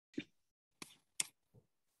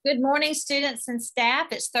Good morning, students and staff.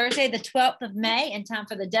 It's Thursday, the 12th of May, and time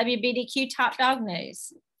for the WBDQ Top Dog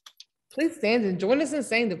News. Please stand and join us in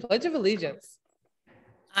saying the Pledge of Allegiance.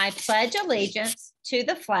 I pledge allegiance to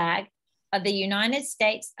the flag of the United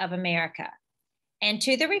States of America and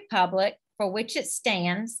to the republic for which it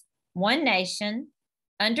stands, one nation,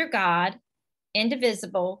 under God,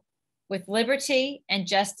 indivisible, with liberty and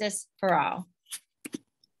justice for all.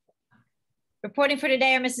 Reporting for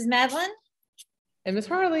today are Mrs. Medlin and Miss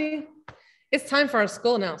Harley. It's time for our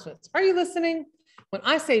school announcements. Are you listening? When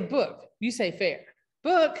I say book, you say fair.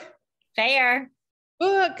 Book. Fair.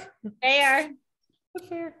 Book. Fair. Book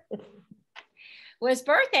fair. Well, it's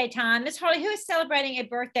birthday time. Miss Harley, who is celebrating a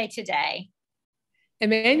birthday today?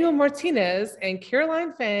 Emmanuel Martinez and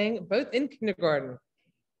Caroline Fang, both in kindergarten.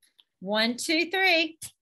 1, 2, 3.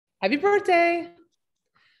 Happy birthday.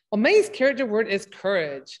 Well, May's character word is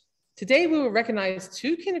courage. Today, we will recognize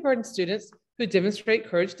 2 kindergarten students who demonstrate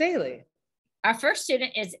courage daily. Our first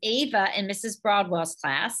student is Eva in Mrs. Broadwell's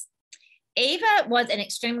class. Eva was an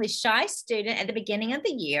extremely shy student at the beginning of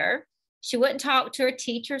the year. She wouldn't talk to her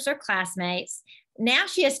teachers or classmates. Now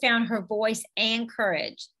she has found her voice and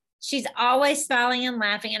courage. She's always smiling and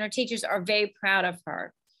laughing, and her teachers are very proud of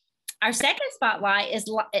her. Our second spotlight is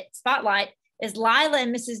Lila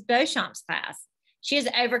in Mrs. Beauchamp's class. She has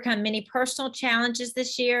overcome many personal challenges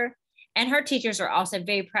this year, and her teachers are also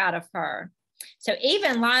very proud of her. So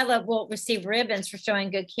even Lila will receive ribbons for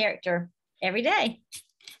showing good character every day.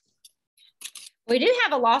 We do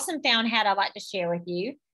have a lost and found hat I'd like to share with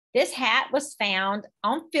you. This hat was found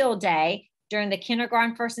on field day during the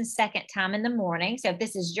kindergarten first and second time in the morning. So if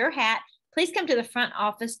this is your hat, please come to the front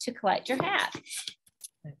office to collect your hat.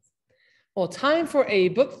 Well, time for a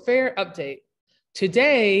book fair update.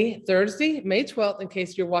 Today, Thursday, May 12th, in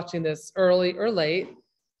case you're watching this early or late,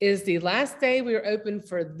 is the last day we are open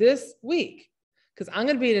for this week, because I'm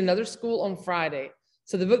going to be at another school on Friday.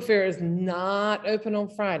 So the book fair is not open on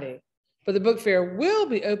Friday, but the book fair will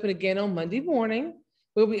be open again on Monday morning.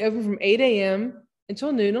 We'll be open from 8 a.m.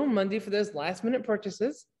 until noon on Monday for those last minute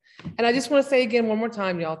purchases. And I just want to say again, one more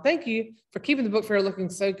time, y'all, thank you for keeping the book fair looking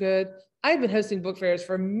so good. I've been hosting book fairs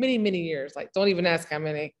for many, many years. Like, don't even ask how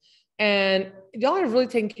many. And y'all have really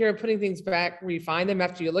taken care of putting things back where you find them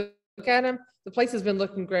after you look at them. The place has been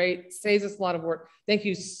looking great, saves us a lot of work. Thank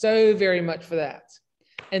you so very much for that.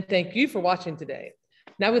 And thank you for watching today.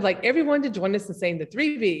 Now we'd like everyone to join us in saying the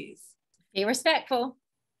 3 B's. Be respectful.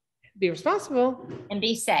 Be responsible. And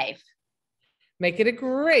be safe. Make it a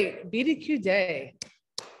great BDQ day.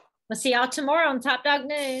 We'll see y'all tomorrow on Top Dog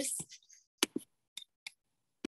News.